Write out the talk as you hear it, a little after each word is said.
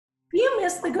Do you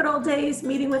miss the good old days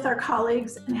meeting with our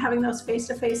colleagues and having those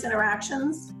face-to-face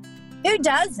interactions? Who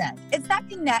doesn't? It's that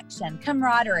connection,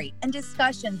 camaraderie, and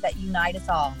discussions that unite us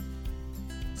all.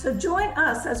 So join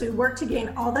us as we work to gain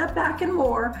all that back and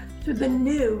more through the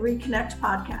new Reconnect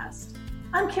podcast.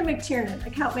 I'm Kim McTiernan,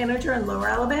 account manager in Lower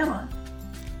Alabama.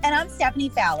 And I'm Stephanie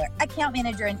Fowler, account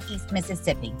manager in East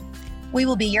Mississippi. We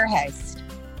will be your host.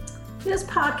 This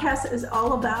podcast is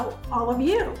all about all of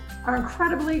you, our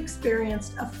incredibly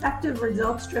experienced, effective,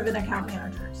 results-driven account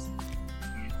managers.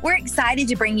 We're excited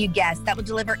to bring you guests that will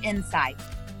deliver insights,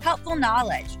 helpful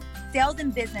knowledge, sales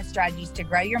and business strategies to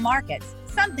grow your markets,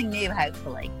 something new,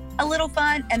 hopefully, a little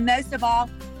fun, and most of all,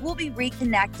 we'll be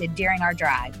reconnected during our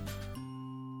drive.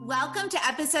 Welcome to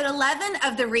episode 11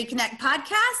 of the Reconnect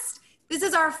podcast. This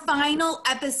is our final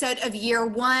episode of year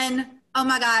one. Oh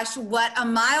my gosh, what a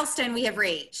milestone we have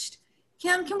reached.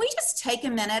 Kim, can we just take a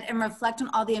minute and reflect on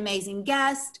all the amazing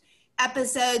guests,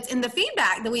 episodes, and the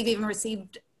feedback that we've even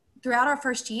received throughout our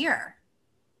first year?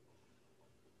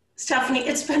 Stephanie,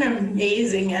 it's been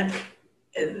amazing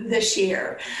this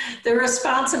year. The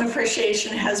response and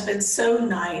appreciation has been so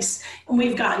nice. And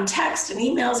we've gotten texts and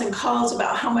emails and calls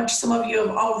about how much some of you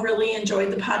have all really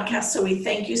enjoyed the podcast. So we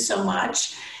thank you so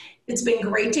much. It's been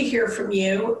great to hear from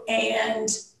you. And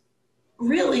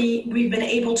really, we've been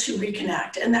able to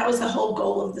reconnect. And that was the whole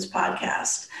goal of this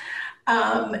podcast.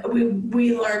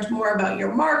 We learned more about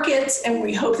your markets, and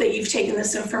we hope that you've taken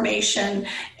this information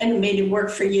and made it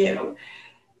work for you.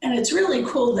 And it's really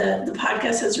cool that the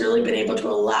podcast has really been able to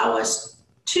allow us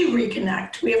to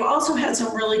reconnect. We have also had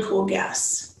some really cool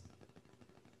guests.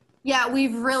 Yeah,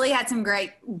 we've really had some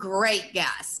great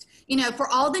guests. You know, for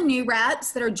all the new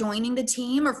reps that are joining the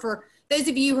team, or for those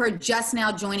of you who are just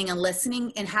now joining and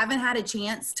listening and haven't had a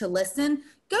chance to listen,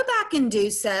 go back and do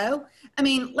so. I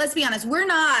mean, let's be honest, we're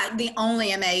not the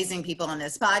only amazing people on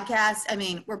this podcast. I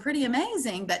mean, we're pretty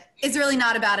amazing, but it's really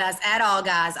not about us at all,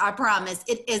 guys. I promise.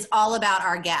 It is all about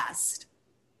our guest.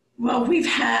 Well, we've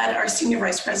had our Senior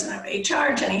Vice President of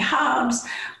HR, Jenny Hobbs,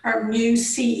 our new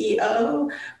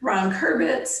CEO, Ron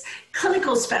Kurbitz,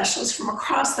 clinical specialists from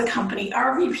across the company,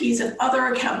 RVPs and other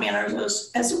account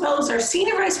managers, as well as our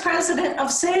Senior Vice President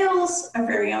of Sales, our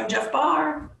very own Jeff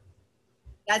Barr.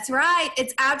 That's right.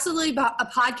 It's absolutely a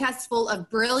podcast full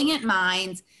of brilliant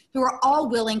minds who are all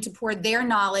willing to pour their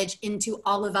knowledge into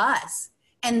all of us.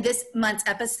 And this month's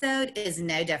episode is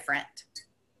no different.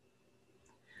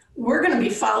 We're going to be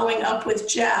following up with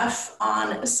Jeff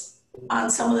on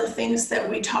some of the things that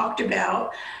we talked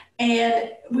about. And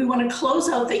we want to close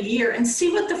out the year and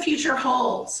see what the future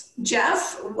holds.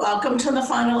 Jeff, welcome to the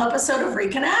final episode of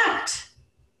Reconnect.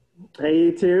 Hey,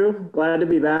 you too. Glad to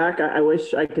be back. I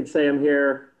wish I could say I'm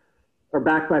here or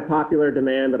back by popular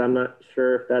demand, but I'm not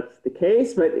sure if that's the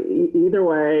case. But either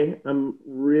way, I'm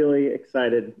really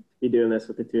excited to be doing this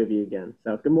with the two of you again.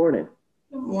 So good morning.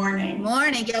 Good morning.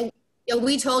 Morning. Yeah,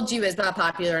 we told you it's by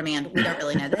popular demand. We don't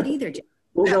really know that either, Jeff.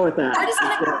 We'll go with that.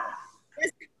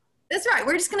 That's right.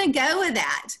 We're just going to go with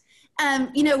that.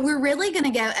 We're really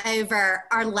going to go over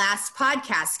our last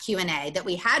podcast Q&A that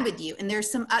we had with you. And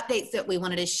there's some updates that we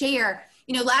wanted to share.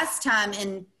 You know, last time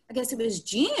in, I guess it was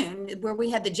June, where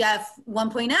we had the Jeff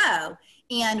 1.0,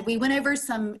 and we went over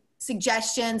some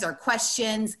suggestions or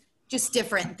questions, just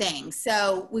different things.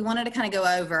 So we wanted to kind of go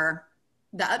over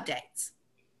the updates.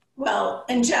 Well,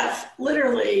 and Jeff,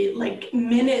 literally like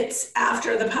minutes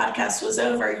after the podcast was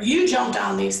over, you jumped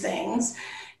on these things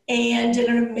and did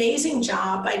an amazing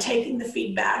job by taking the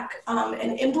feedback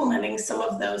and implementing some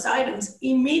of those items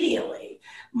immediately.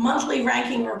 Monthly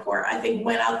ranking report, I think,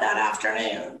 went out that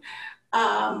afternoon.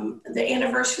 The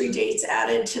anniversary dates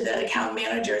added to the account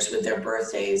managers with their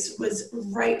birthdays was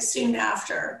right soon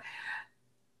after.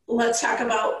 Let's talk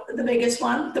about the biggest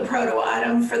one. The proto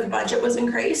item for the budget was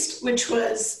increased, which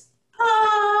was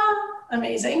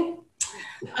amazing.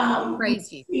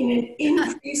 Crazy. An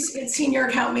increase in senior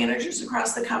account managers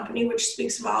across the company, which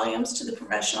speaks volumes to the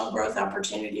professional growth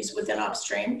opportunities within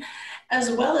upstream, as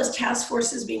well as task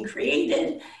forces being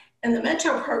created and the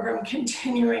Metro program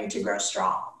continuing to grow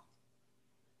strong.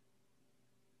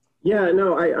 Yeah,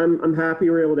 no, I'm happy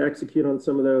we're able to execute on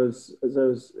some of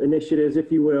those initiatives,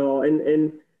 if you will.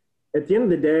 And at the end of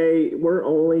the day, we're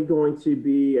only going to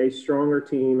be a stronger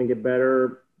team and get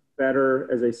better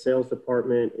as a sales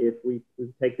department if we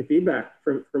take the feedback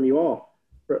from you all,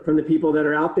 from the people that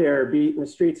are out there beating the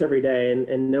streets every day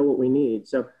and know what we need.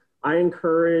 So I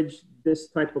encourage this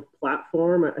type of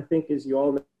platform. I think, as you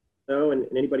all know, and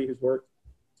anybody who's worked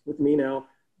with me now,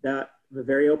 that a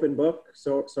very open book.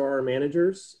 So are our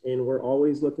managers, and we're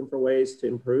always looking for ways to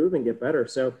improve and get better.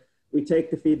 So we take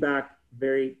the feedback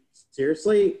very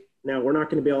seriously. Now, we're not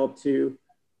going to be able to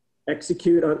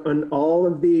execute on all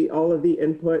of the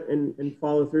input and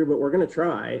follow through, but we're going to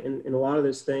try. And a lot of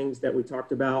those things that we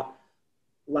talked about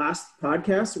last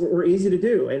podcast were easy to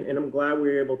do. And I'm glad we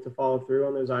were able to follow through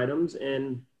on those items.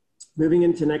 And moving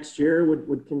into next year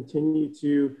would continue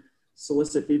to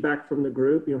solicit feedback from the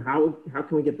group. You know, how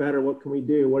can we get better? What can we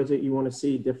do? What is it you want to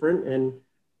see different?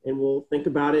 And we'll think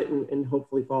about it and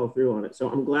hopefully follow through on it. So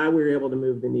I'm glad we were able to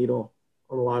move the needle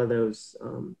on a lot of those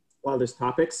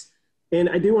topics. And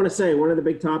I do want to say one of the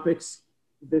big topics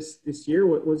this year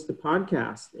was the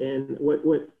podcast. And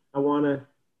what I want to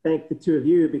thank the two of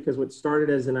you, because what started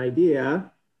as an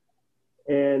idea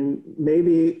and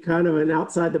maybe kind of an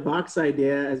outside the box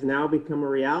idea has now become a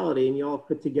reality. And you all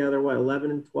put together 11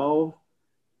 and 12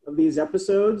 of these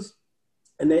episodes.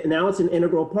 And now it's an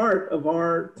integral part of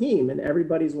our team, and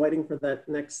everybody's waiting for that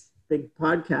next big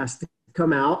podcast to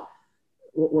come out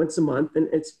once a month. And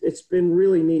it's been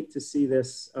really neat to see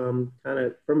this kind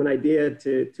of from an idea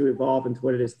to evolve into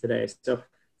what it is today. So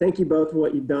thank you both for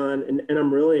what you've done. And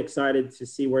I'm really excited to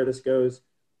see where this goes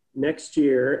next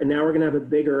year. And now we're going to have a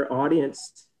bigger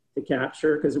audience to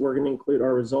capture, because we're going to include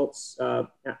our results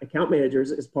account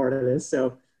managers as part of this.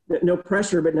 So no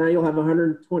pressure, but now you'll have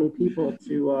 120 people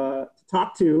to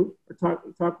talk to or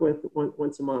talk with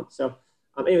once a month. So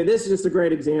anyway, this is just a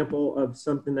great example of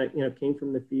something that, you know, came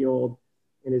from the field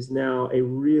and is now a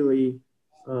really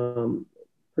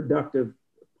productive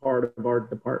part of our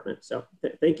department. So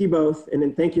thank you both. And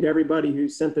then thank you to everybody who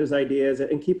sent those ideas,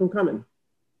 and keep them coming.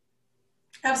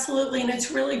 Absolutely. And it's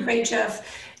really great,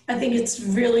 Jeff. I think it's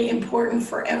really important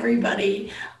for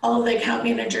everybody. All of the account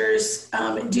managers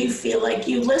do feel like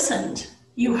you listened,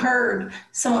 you heard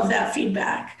some of that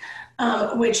feedback,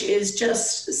 which is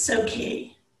just so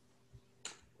key.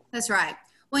 That's right.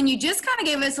 When you just kind of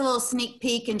gave us a little sneak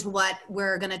peek into what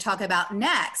we're going to talk about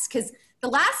next, because the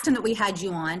last time that we had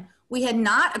you on, we had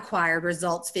not acquired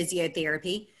Results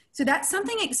Physiotherapy. So that's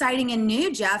something exciting and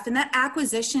new, Jeff. And that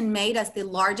acquisition made us the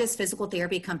largest physical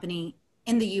therapy company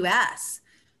in the U.S.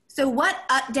 So what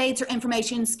updates or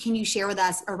information can you share with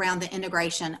us around the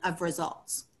integration of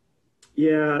Results?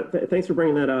 Yeah, thanks for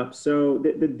bringing that up. So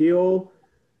the deal,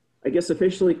 I guess,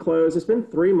 officially closed. It's been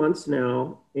 3 months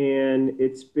now, and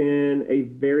it's been a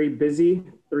very busy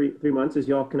three months, as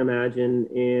y'all can imagine.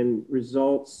 And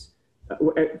Results,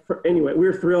 anyway,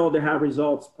 we're thrilled to have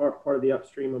Results part of the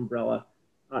Upstream umbrella.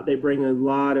 They bring a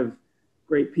lot of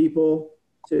great people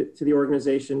to the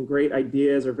organization, great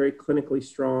ideas, are very clinically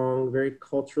strong, very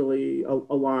culturally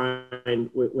aligned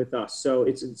with us. So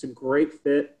it's a great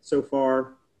fit so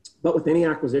far. But with any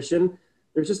acquisition,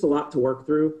 there's just a lot to work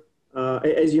through.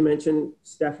 As you mentioned,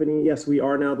 Stephanie, yes, we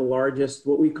are now the largest,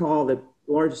 what we call the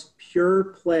largest pure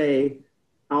play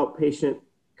outpatient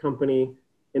company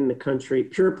in the country.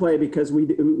 Pure play because we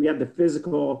have the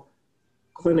physical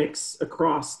clinics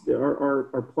across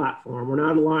our platform. We're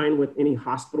not aligned with any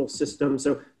hospital system.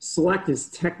 So Select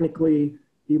is technically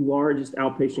the largest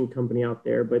outpatient company out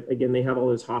there. But again, they have all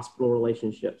those hospital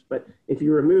relationships. But if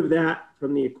you remove that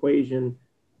from the equation,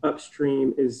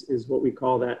 Upstream is what we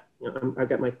call that. You know, I've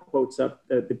got my quotes up,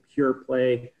 the pure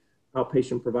play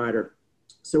outpatient provider.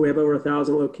 So we have over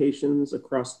 1,000 locations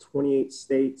across 28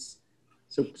 states.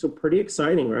 So pretty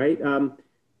exciting, right?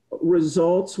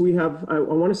 Results, we have, I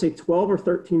want to say 12 or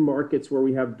 13 markets where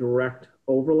we have direct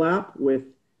overlap with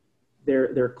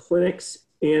their clinics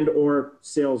and or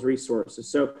sales resources.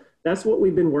 So that's what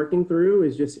we've been working through,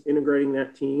 is just integrating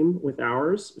that team with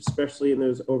ours, especially in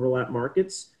those overlap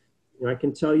markets. You know, I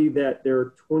can tell you that there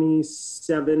are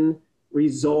 27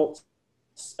 Results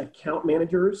account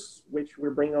managers, which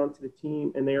we're bringing onto the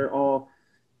team, and they are all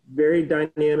very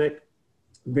dynamic,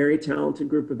 very talented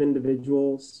group of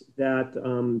individuals that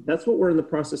that's what we're in the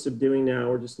process of doing now.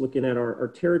 We're just looking at our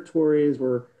territories.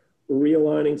 We're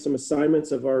realigning some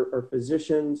assignments of our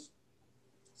physicians,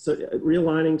 so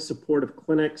realigning support of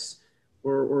clinics.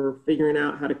 We're figuring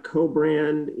out how to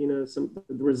co-brand, you know, some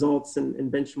of the Results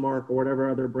and Benchmark or whatever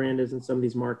other brand is in some of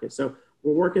these markets. So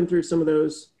we're working through some of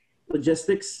those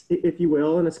logistics, if you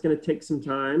will, and it's going to take some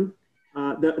time.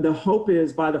 The hope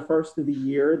is by the first of the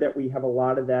year that we have a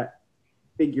lot of that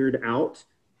figured out.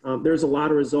 There's a lot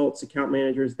of Results account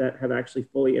managers that have actually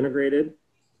fully integrated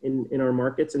in our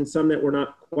markets, and some that we're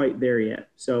not quite there yet.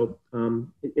 So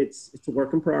it's a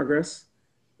work in progress.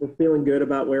 We're feeling good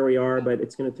about where we are, but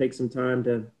it's going to take some time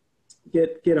to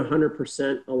get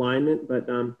 100% alignment. But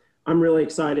I'm really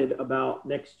excited about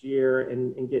next year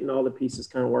and getting all the pieces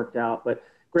kind of worked out. But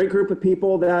great group of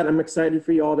people that I'm excited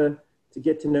for you all to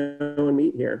get to know and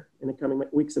meet here in the coming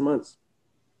weeks and months.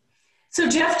 So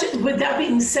Jeff, with that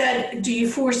being said, do you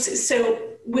foresee, so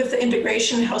with the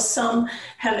integration, how some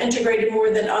have integrated more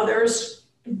than others,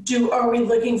 are we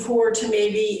looking forward to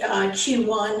maybe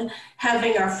Q1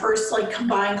 having our first like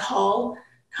combined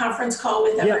conference call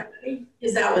with everybody?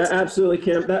 Is that what's absolutely,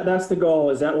 Kim? That's the goal.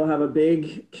 Is that we'll have a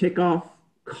big kickoff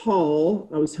call.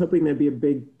 I was hoping there'd be a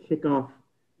big kickoff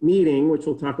meeting, which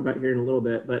we'll talk about here in a little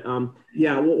bit. But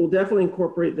yeah, we'll definitely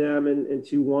incorporate them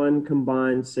into one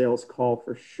combined sales call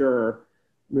for sure,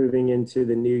 moving into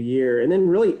the new year. And then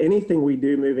really anything we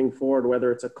do moving forward,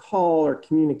 whether it's a call or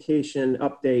communication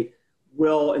update,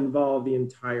 will involve the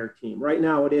entire team. Right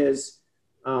now it is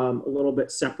a little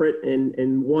bit separate, and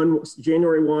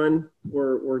January 1,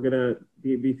 we're going to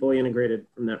be fully integrated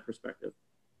from that perspective.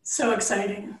 So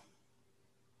exciting.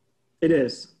 It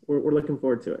is. We're looking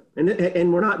forward to it.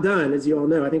 And we're not done, as you all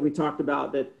know. I think we talked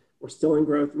about that we're still in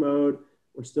growth mode.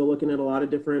 We're still looking at a lot of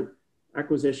different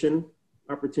acquisition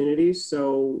opportunities.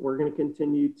 So we're going to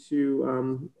continue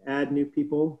to add new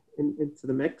people into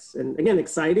the mix. And again,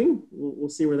 exciting. We'll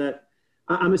see where that,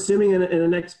 I'm assuming in the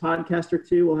next podcast or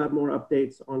two, we'll have more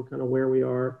updates on kind of where we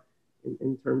are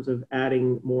in terms of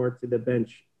adding more to the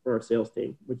bench for our sales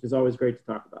team, which is always great to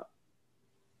talk about.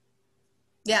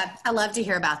 Yeah, I love to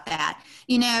hear about that.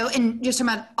 You know, and just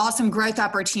about awesome growth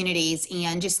opportunities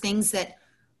and just things that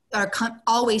are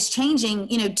always changing.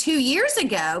 You know, 2 years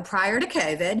ago, prior to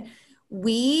COVID,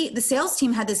 the sales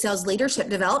team had the sales leadership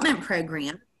development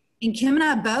program, and Kim and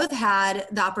I both had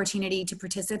the opportunity to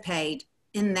participate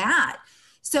in that.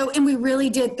 So, and we really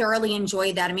did thoroughly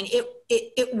enjoy that. I mean,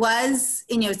 it was,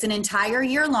 you know, it's an entire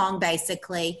year long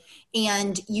basically,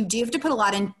 and you do have to put a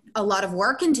lot of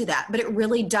work into that, but it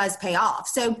really does pay off.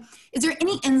 So is there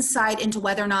any insight into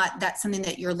whether or not that's something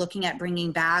that you're looking at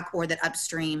bringing back, or that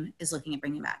Upstream is looking at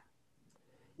bringing back?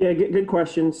 Yeah, good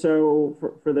question. So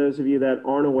for those of you that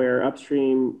aren't aware,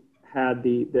 Upstream had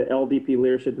the LDP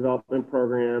Leadership Development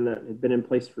Program that had been in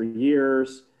place for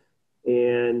years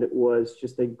and was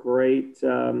just a great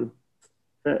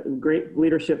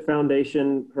leadership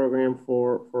foundation program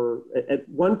for at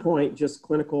one point just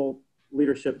clinical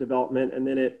leadership development, and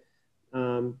then it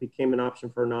became an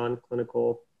option for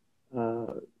non-clinical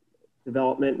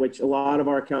development, which a lot of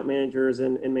our account managers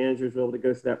and managers were able to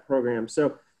go through that program.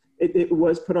 So it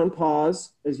was put on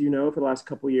pause, as you know, for the last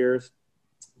couple of years.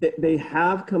 They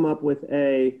have come up with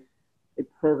a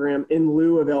program in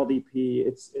lieu of LDP.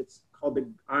 It's called the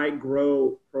I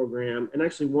Grow program, and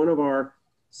actually one of our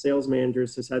sales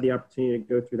managers has had the opportunity to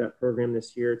go through that program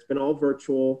this year. It's been all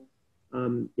virtual.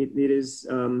 It is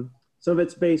some of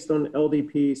it's based on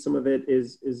LDP, some of it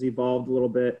is evolved a little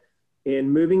bit.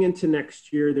 And moving into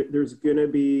next year, there's going to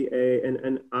be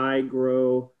an I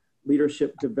Grow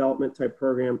leadership development type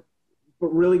program, but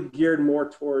really geared more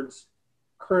towards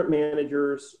current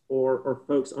managers or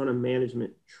folks on a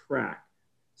management track.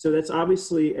 So that's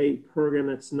obviously a program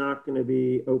that's not going to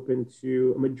be open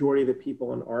to a majority of the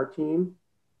people on our team.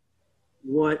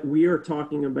 What we are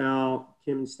talking about,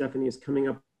 Kim and Stephanie, is coming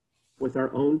up with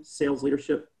our own sales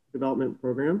leadership development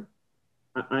program.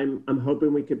 I'm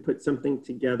hoping we could put something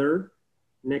together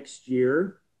next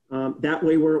year. That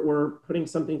way we're putting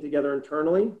something together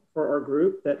internally for our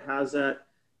group that has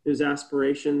those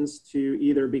aspirations to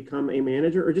either become a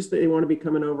manager or just that they want to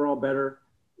become an overall better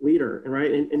leader,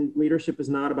 right? And leadership is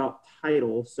not about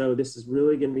title. So this is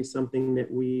really going to be something that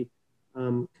we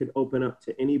could open up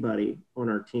to anybody on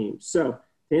our team. So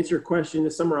to answer your question,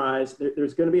 to summarize,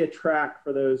 there's going to be a track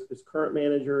for those current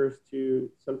managers to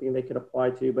something they could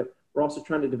apply to, but we're also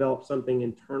trying to develop something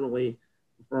internally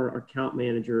for our account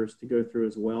managers to go through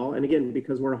as well. And again,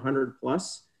 because we're 100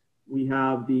 plus, we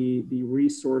have the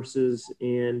resources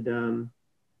and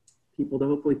people to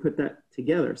hopefully put that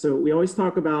together. So we always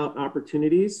talk about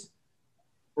opportunities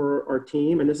for our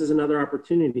team, and this is another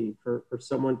opportunity for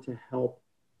someone to help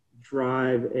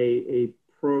drive a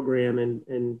program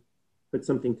and put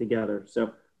something together.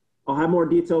 So I'll have more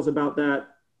details about that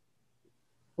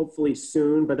hopefully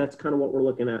soon, but that's kind of what we're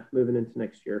looking at moving into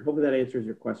next year. Hopefully that answers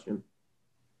your question.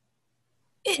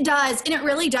 It does. And it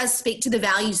really does speak to the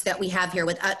values that we have here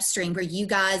with Upstream, where you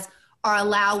guys are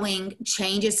allowing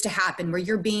changes to happen, where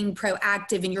you're being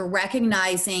proactive and you're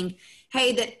recognizing,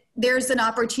 hey, that there's an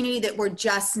opportunity that we're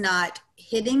just not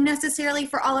hitting necessarily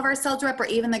for all of our sales rep or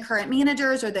even the current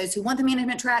managers or those who want the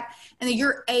management track, and that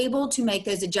you're able to make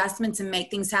those adjustments and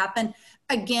make things happen.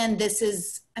 Again, this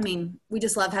is, I mean, we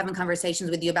just love having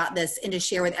conversations with you about this and to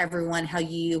share with everyone how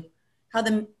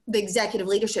the executive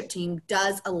leadership team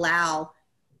does allow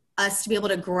us to be able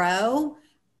to grow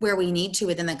where we need to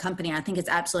within the company. I think it's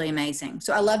absolutely amazing.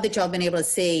 So I love that y'all have been able to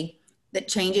see that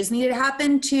changes needed to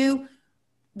happen to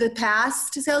the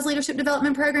past sales leadership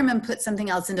development program and put something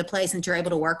else into place, and you're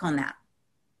able to work on that.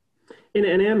 And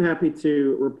I'm happy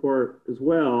to report as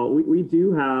well. We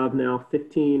do have now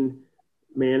 15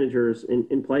 managers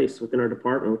in place within our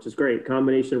department, which is great.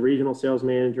 Combination of regional sales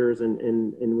managers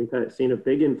and we've seen a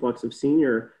big influx of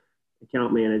senior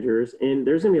account managers. And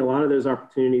there's going to be a lot of those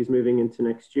opportunities moving into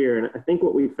next year. And I think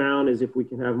what we found is if we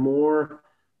can have more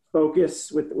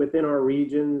focus within our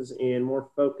regions and more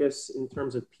focus in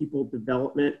terms of people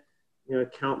development,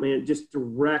 account man, just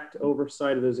direct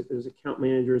oversight of those account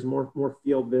managers, more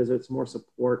field visits, more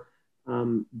support.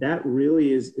 That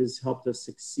really is helped us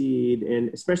succeed, and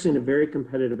especially in a very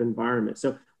competitive environment.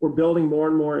 So we're building more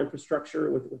and more infrastructure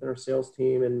within our sales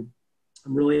team, and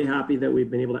I'm really happy that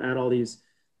we've been able to add all these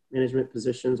management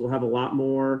positions. We'll have a lot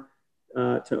more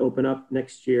to open up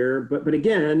next year, but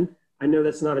again, I know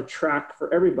that's not a track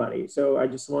for everybody. So I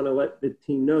just want to let the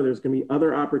team know there's going to be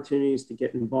other opportunities to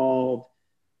get involved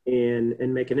and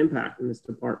make an impact in this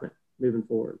department moving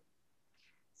forward.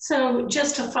 So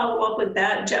just to follow up with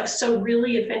that, Jeff, so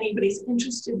really if anybody's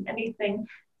interested in anything,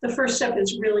 the first step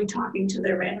is really talking to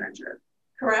their manager,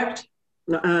 correct?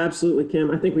 Absolutely, Kim.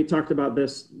 I think we talked about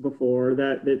this before,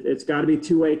 that it's got to be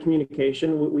two-way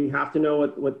communication. We have to know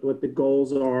what the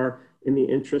goals are in the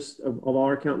interest of all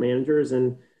our account managers,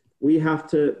 and we have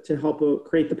to help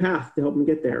create the path to help them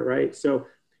get there, right? So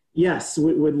yes,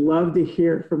 we would love to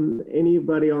hear from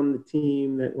anybody on the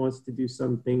team that wants to do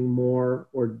something more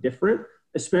or different,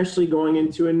 especially going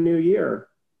into a new year,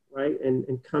 right?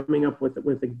 And coming up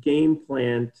with a game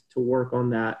plan to work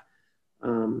on that,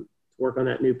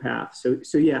 new path.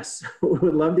 So yes, we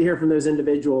would love to hear from those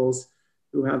individuals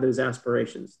who have those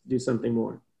aspirations to do something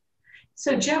more.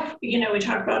 So Jeff, we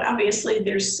talked about, obviously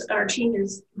our team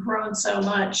has grown so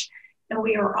much, and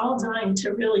we are all dying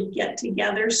to really get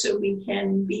together so we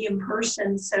can be in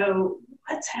person. So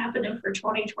what's happening for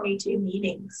 2022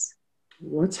 meetings?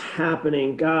 What's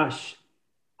happening? Gosh,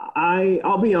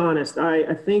 I'll be honest.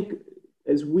 I think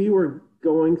as we were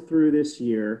going through this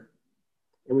year,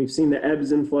 and we've seen the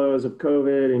ebbs and flows of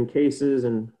COVID and cases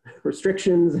and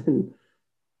restrictions and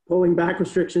pulling back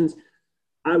restrictions,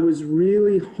 I was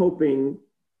really hoping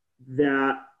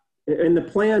that, and the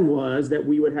plan was that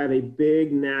we would have a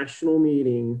big national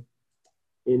meeting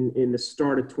in the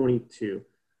start of 22,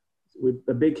 with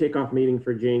a big kickoff meeting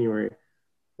for January.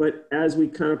 But as we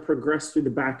kind of progress through the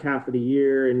back half of the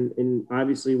year, and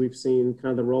obviously we've seen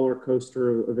kind of the roller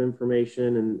coaster of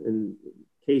information and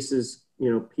cases,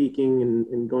 peaking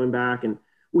and going back, and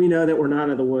we know that we're not out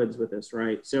of the woods with this,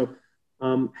 right? So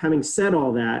having said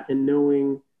all that and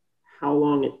knowing how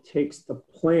long it takes to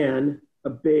plan a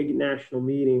big national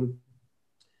meeting,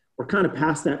 we're kind of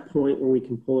past that point where we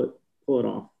can pull it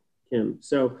off, Kim.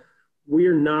 So we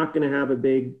are not going to have a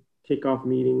big kickoff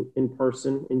meeting in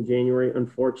person in January,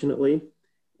 unfortunately.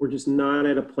 We're just not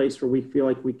at a place where we feel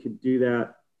like we could do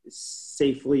that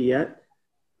safely yet.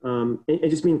 And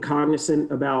just being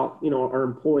cognizant about, our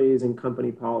employees and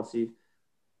company policy.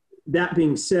 That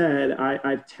being said,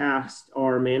 I've tasked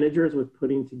our managers with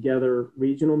putting together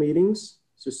regional meetings,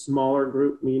 so smaller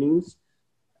group meetings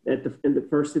in the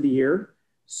first of the year.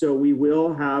 So we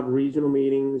will have regional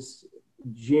meetings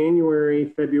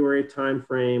January, February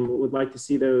timeframe. We would like to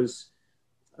see those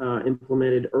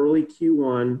implemented early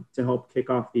Q1 to help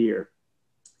kick off the year.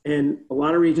 And a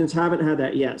lot of regions haven't had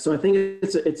that yet. So I think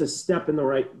it's a step in the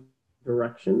right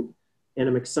direction. And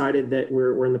I'm excited that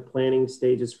we're in the planning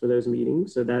stages for those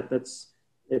meetings. So that's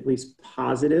at least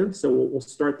positive. So we'll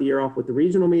start the year off with the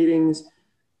regional meetings.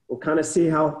 We'll kind of see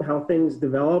how things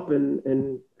develop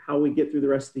and how we get through the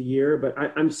rest of the year. But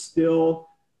I'm still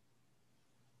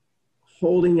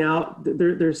holding out.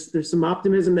 There's some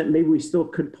optimism that maybe we still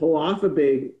could pull off a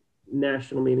big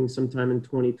national meeting sometime in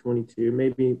 2022,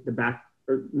 maybe the back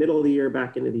or middle of the year,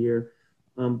 back into the year.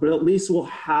 But at least we'll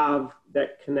have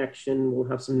that connection. We'll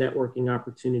have some networking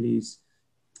opportunities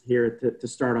here to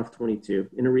start off 22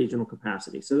 in a regional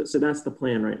capacity. So that's the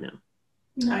plan right now.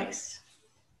 Nice.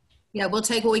 Yeah, we'll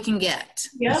take what we can get.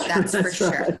 Yeah, that's for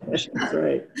sure. That's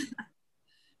right.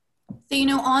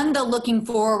 So, on the looking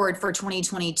forward for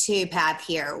 2022 path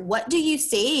here, what do you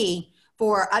see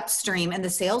for upstream and the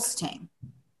sales team?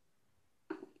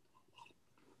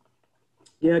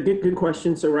 Yeah, good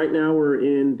question. So right now we're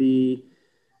in the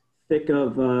thick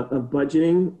of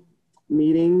budgeting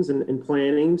meetings and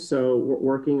planning. So we're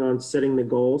working on setting the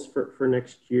goals for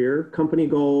next year, company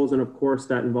goals. And of course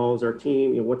that involves our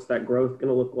team. What's that growth going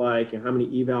to look like? And how many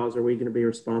evals are we going to be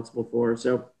responsible for?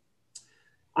 So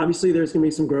obviously there's going to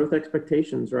be some growth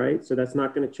expectations, right? So that's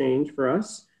not going to change for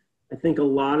us. I think a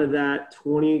lot of that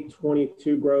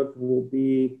 2022 growth will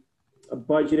be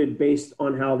budgeted based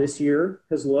on how this year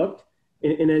has looked.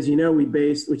 And as you know, we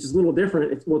based, which is a little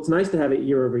different. It's nice to have it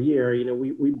year over year. You know,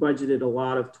 we budgeted a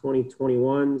lot of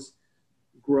 2021's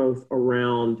growth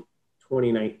around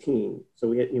 2019. So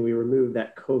we removed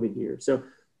that COVID year. So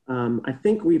I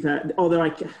think we've had, although I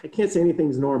can't say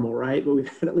anything's normal, right? But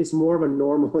we've had at least more of a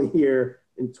normal year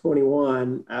in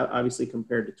 21, obviously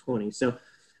compared to 20. So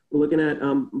we're looking at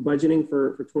budgeting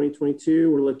for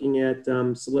 2022. We're looking at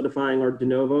solidifying our de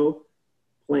novo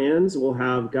plans. We'll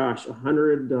have,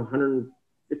 100 to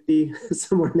 150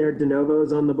 somewhere in there de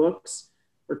novos on the books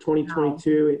for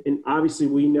 2022. Wow. And obviously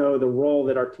we know the role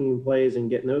that our team plays in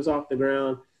getting those off the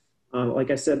ground.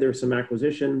 Like I said, there's some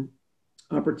acquisition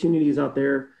opportunities out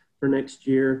there for next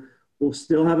year. We'll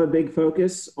still have a big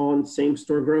focus on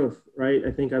same-store growth, right?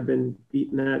 I think I've been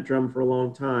beating that drum for a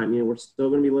long time. You know, we're still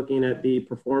going to be looking at the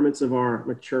performance of our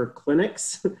mature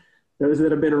clinics, those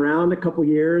that have been around a couple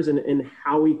years, and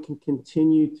how we can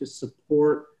continue to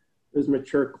support those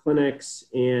mature clinics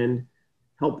and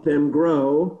help them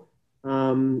grow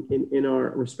in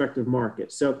our respective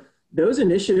markets. So those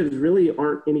initiatives really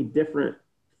aren't any different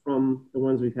from the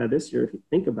ones we've had this year, if you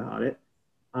think about it.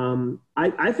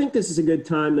 I think this is a good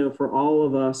time, though, for all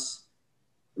of us,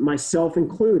 myself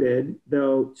included,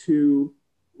 though, to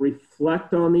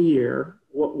reflect on the year,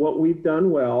 what we've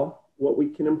done well, what we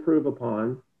can improve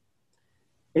upon.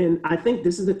 And I think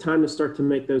this is the time to start to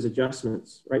make those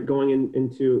adjustments, right, going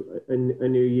into a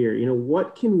new year. You know,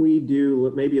 what can we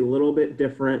do maybe a little bit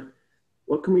different?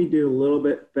 What can we do a little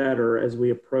bit better as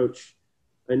we approach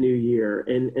a new year?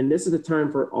 And this is the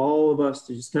time for all of us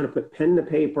to just kind of put pen to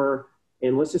paper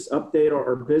and let's just update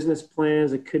our business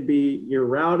plans. It could be your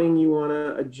routing you want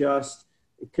to adjust.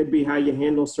 It could be how you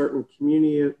handle certain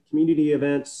community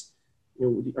events.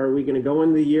 You know, are we going to go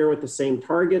into the year with the same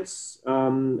targets?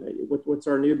 What's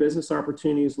our new business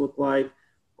opportunities look like?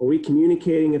 Are we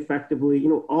communicating effectively? You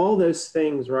know, all those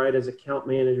things, right, as account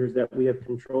managers that we have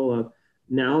control of.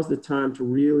 Now's the time to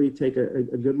really take a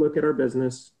good look at our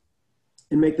business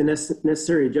and make the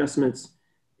necessary adjustments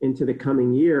into the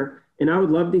coming year. And I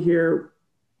would love to hear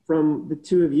from the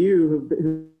two of you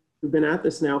who've been at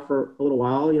this now for a little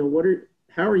while. You know,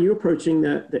 how are you approaching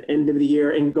the end of the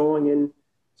year and going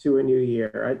into a new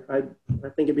year? I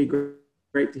think it'd be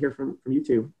great to hear from you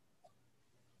two,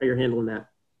 how you're handling that.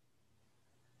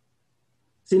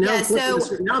 See, now,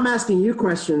 now I'm asking you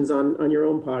questions on your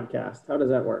own podcast. How does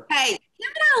that work? Hey, Kim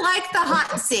and I like the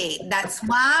hot seat. That's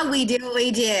why we do what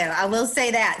we do. I will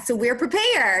say that. So we're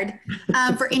prepared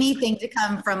for anything to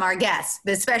come from our guests,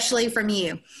 but especially from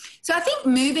you. So I think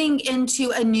moving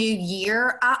into a new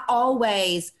year, I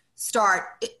always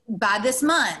start by this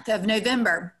month of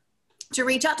November to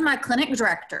reach out to my clinic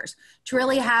directors, to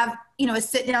really have, you know, a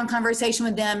sit down conversation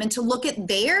with them and to look at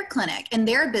their clinic and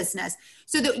their business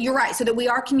so that you're right, so that we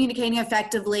are communicating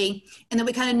effectively and that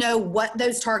we kind of know what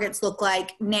those targets look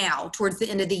like now towards the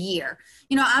end of the year.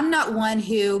 You know, I'm not one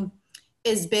who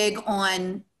is big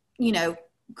on, you know,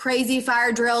 crazy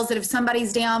fire drills that if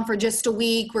somebody's down for just a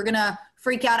week, we're going to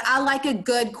freak out. I like a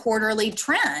good quarterly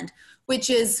trend, which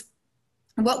is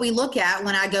what we look at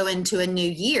when I go into a new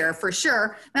year for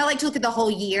sure. And I like to look at the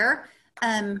whole year.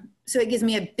 So it gives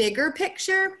me a bigger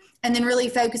picture and then really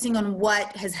focusing on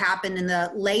what has happened in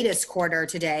the latest quarter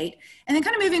to date. And then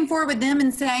kind of moving forward with them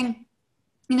and saying,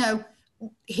 you know,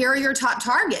 here are your top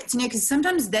targets, you know, because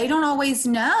sometimes they don't always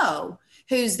know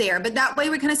who's there. But that way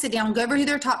we kind of sit down, go over who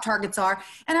their top targets are.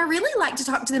 And I really like to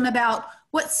talk to them about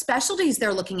what specialties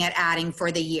they're looking at adding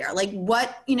for the year. Like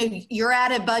what, you know, you're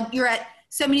at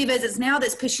so many visits now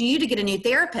that's pushing you to get a new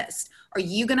therapist. Are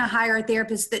you going to hire a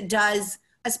therapist that does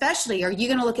a specialty? Are you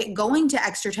going to look at going to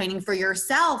extra training for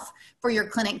yourself, for your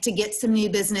clinic to get some new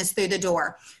business through the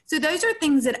door? So those are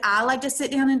things that I like to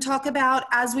sit down and talk about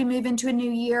as we move into a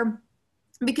new year,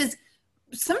 because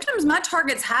sometimes my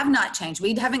targets have not changed.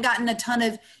 We haven't gotten a ton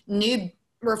of new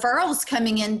referrals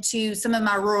coming into some of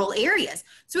my rural areas.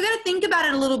 So we got to think about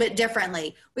it a little bit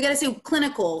differently. We got to say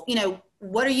clinical, you know,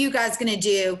 what are you guys going to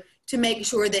do to make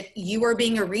sure that you are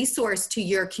being a resource to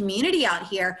your community out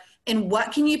here? And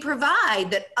what can you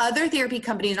provide that other therapy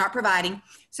companies aren't providing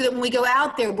so that when we go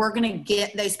out there, we're going to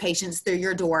get those patients through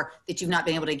your door that you've not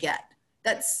been able to get?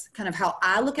 That's kind of how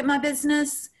I look at my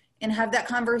business and have that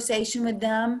conversation with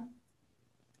them.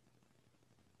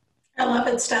 I love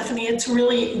it, Stephanie. It's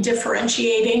really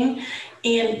differentiating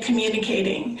and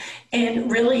communicating. And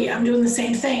really, I'm doing the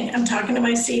same thing. I'm talking to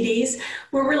my CDs.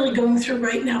 We're really going through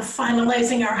right now,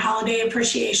 finalizing our holiday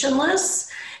appreciation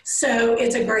lists. So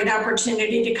it's a great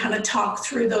opportunity to kind of talk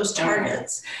through those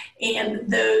targets. And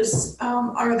those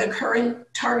are the current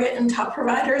target and top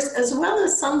providers, as well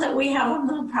as some that we have on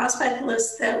the prospect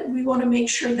list that we want to make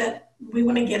sure that we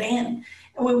want to get in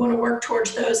And we want to work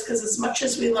towards those because as much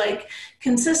as we like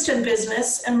consistent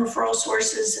business and referral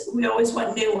sources, we always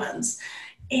want new ones.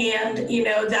 And, you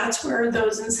know, that's where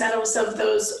those incentives of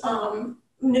those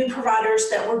new providers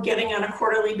that we're getting on a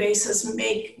quarterly basis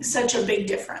make such a big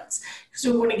difference because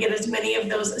we want to get as many of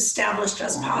those established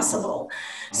as possible.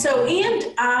 So,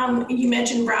 and you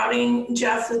mentioned routing,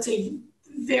 Jeff, that's a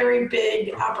very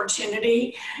big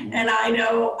opportunity. And I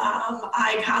know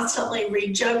I constantly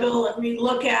rejuggle and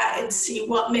relook at and see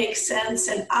what makes sense.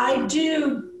 And I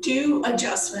do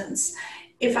adjustments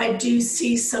if I do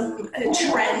see some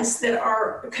trends that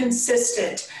are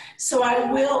consistent. So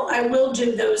I will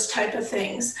do those type of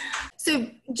things. So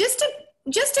just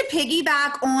to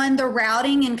piggyback on the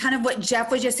routing and kind of what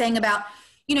Jeff was just saying about,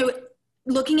 you know,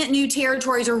 looking at new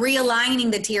territories or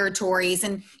realigning the territories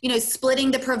and, you know,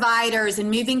 splitting the providers and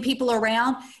moving people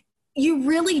around, you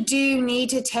really do need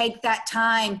to take that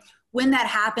time when that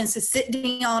happens to sit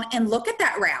down and look at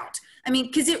that route. I mean,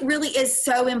 because it really is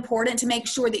so important to make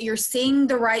sure that you're seeing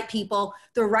the right people,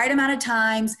 the right amount of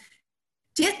times,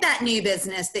 get that new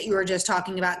business that you were just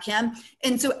talking about, Kim.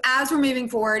 And so as we're moving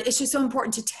forward, it's just so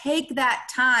important to take that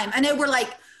time. I know we're like,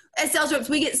 as sales reps,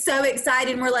 we get so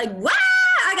excited and we're like, wow,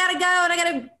 I got to go and I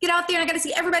got to get out there and I got to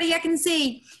see everybody I can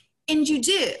see. And you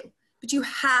do, but you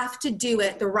have to do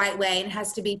it the right way and it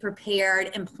has to be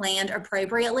prepared and planned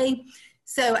appropriately.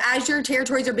 So as your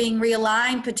territories are being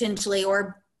realigned potentially,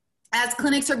 or as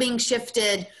clinics are being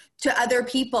shifted to other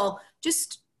people,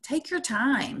 just take your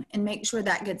time and make sure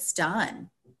that gets done.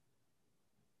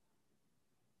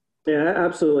 Yeah,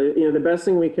 absolutely. You know, the best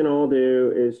thing we can all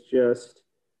do is just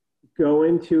go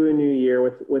into a new year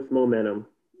with momentum,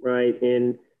 right?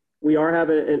 And we are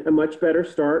having a much better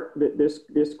start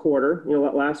this quarter. You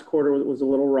know, last quarter was a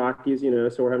little rocky, as you know,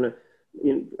 so we're having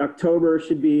October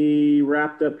should be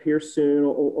wrapped up here soon.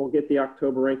 We'll get the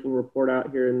October ranking report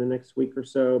out here in the next week or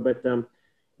so. But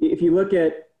if you look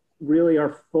at really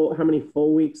how many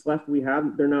full weeks left we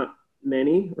have, they're not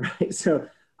many, right? So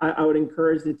I would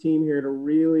encourage the team here to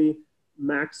really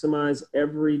maximize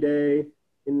every day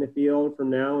in the field from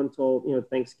now until, you know,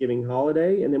 Thanksgiving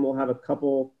holiday. And then we'll have a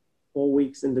couple full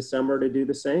weeks in December to do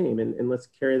the same. And let's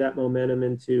carry that momentum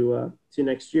into to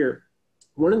next year.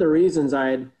 One of the reasons I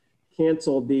had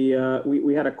canceled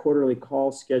we had a quarterly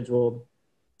call scheduled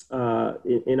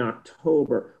in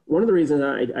October. One of the reasons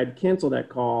I'd canceled that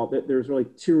call, there's really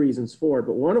two reasons for it,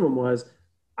 but one of them was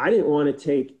I didn't want to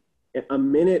take a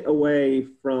minute away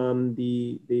from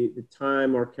the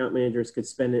time our account managers could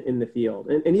spend it in the field.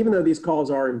 And even though these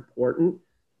calls are important,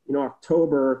 you know,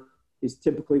 October is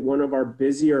typically one of our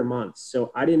busier months.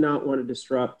 So I did not want to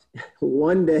disrupt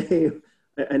one day,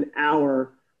 an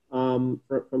hour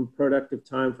from productive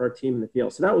time for our team in the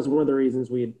field. So that was one of the reasons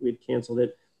we'd canceled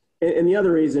it. And the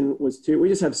other reason was we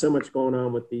just have so much going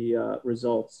on with the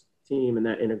results team and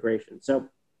that integration. So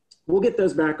we'll get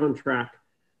those back on track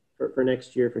for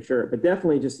next year for sure. But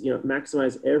definitely just, you know,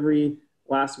 maximize every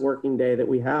last working day that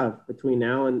we have between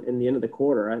now and the end of the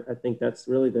quarter. I think that's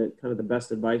really the kind of the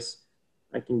best advice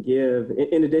I can give,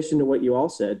 in addition to what you all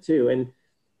said too. And,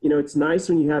 you know, it's nice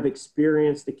when you have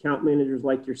experienced account managers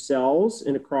like yourselves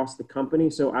and across the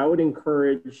company. So I would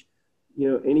encourage,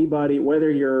 you know, anybody, whether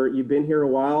you've been here a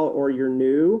while or you're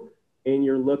new and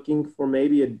you're looking for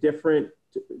maybe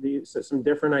some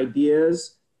different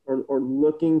ideas or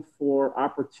looking for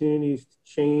opportunities to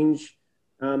change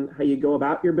how you go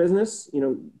about your business, you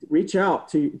know, reach out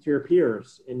to your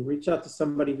peers and reach out to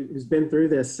somebody who's been through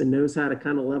this and knows how to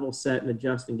kind of level set and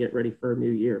adjust and get ready for a new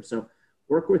year. So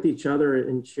work with each other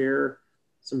and share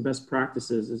some best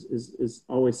practices is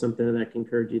always something that I can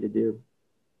encourage you to do.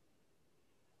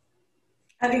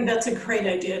 I think that's a great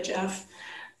idea, Jeff.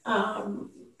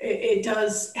 It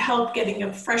does help getting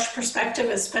a fresh perspective,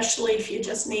 especially if you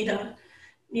just need a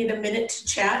minute to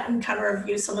chat and kind of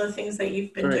review some of the things that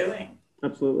you've been doing.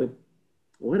 Absolutely.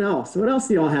 What else? What else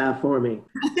do y'all have for me?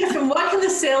 What can the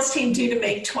sales team do to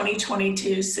make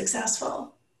 2022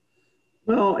 successful?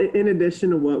 Well, in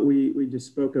addition to what we just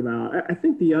spoke about, I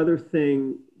think the other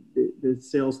thing the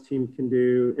sales team can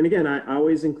do, and again, I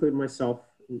always include myself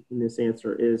in this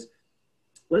answer, is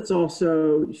let's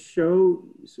also show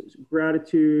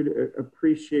gratitude,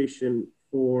 appreciation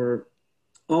for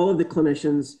all of the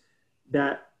clinicians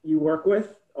that you work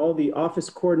with, all the office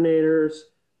coordinators,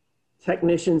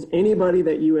 technicians, anybody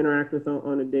that you interact with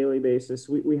on a daily basis.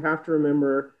 We have to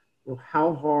remember, you know,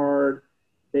 how hard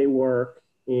they work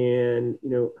and, you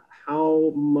know,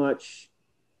 how much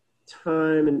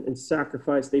time and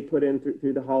sacrifice they put in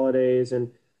through the holidays.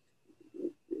 And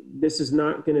this is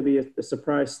not going to be a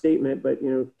surprise statement, but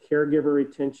caregiver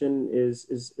retention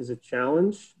is a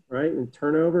challenge, right? And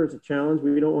turnover is a challenge.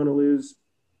 We don't want to lose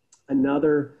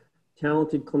another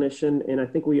talented clinician. And I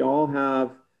think we all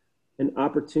have an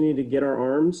opportunity to get our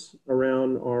arms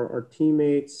around our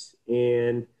teammates.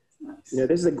 And, this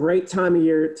is a great time of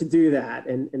year to do that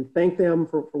and thank them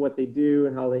for what they do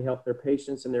and how they help their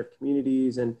patients and their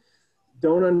communities. And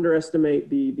don't underestimate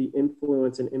the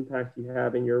influence and impact you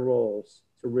have in your roles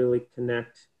to really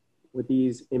connect with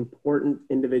these important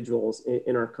individuals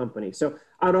in our company. So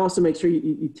I'd also make sure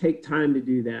you take time to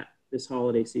do that this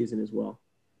holiday season as well.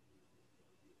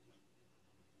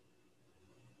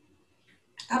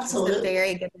 Absolutely.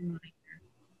 Very good reminder.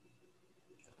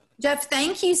 Jeff,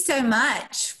 thank you so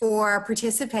much for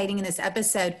participating in this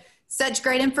episode. Such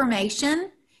great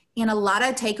information and a lot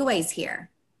of takeaways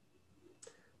here.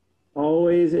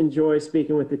 Always enjoy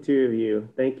speaking with the two of you.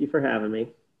 Thank you for having me.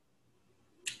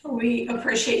 We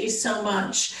appreciate you so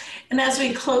much. And as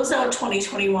we close out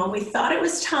 2021, we thought it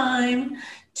was time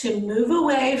to move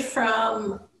away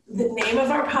from the name of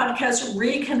our podcast,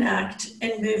 Reconnect,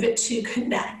 and move it to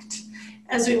Connect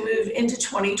as we move into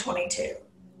 2022.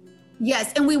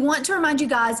 Yes, and we want to remind you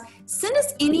guys, send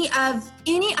us any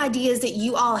ideas that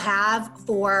you all have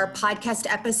for podcast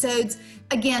episodes.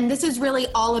 Again, this is really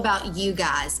all about you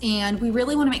guys, and we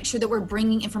really want to make sure that we're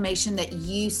bringing information that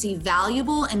you see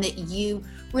valuable and that you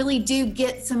really do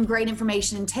get some great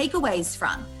information and takeaways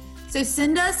from. So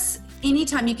send us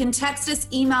anytime. You can text us,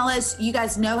 email us. You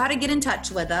guys know how to get in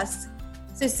touch with us.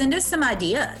 So send us some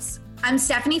ideas. I'm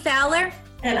Stephanie Fowler.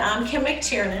 And I'm Kim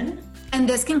McTiernan. And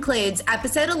this concludes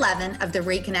episode 11 of the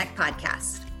Reconnect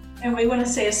podcast. And we want to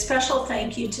say a special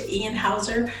thank you to Ian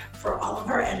Hauser for all of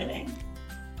our editing.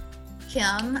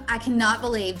 Kim, I cannot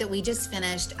believe that we just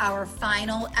finished our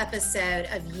final episode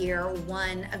of year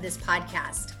 1 of this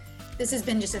podcast. This has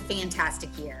been just a fantastic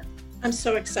year. I'm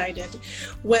so excited.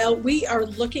 Well, we are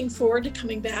looking forward to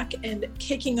coming back and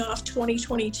kicking off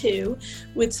 2022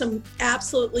 with some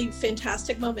absolutely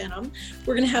fantastic momentum.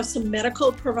 We're going to have some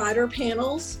medical provider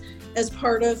panels as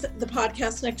part of the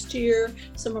podcast next year,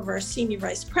 some of our senior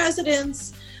vice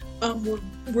presidents.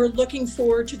 We're looking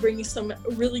forward to bringing some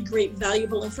really great,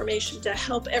 valuable information to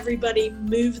help everybody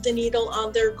move the needle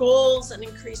on their goals and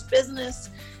increase business.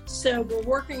 So we're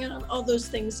working on all those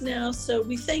things now. So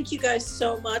we thank you guys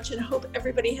so much and hope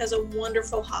everybody has a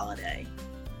wonderful holiday.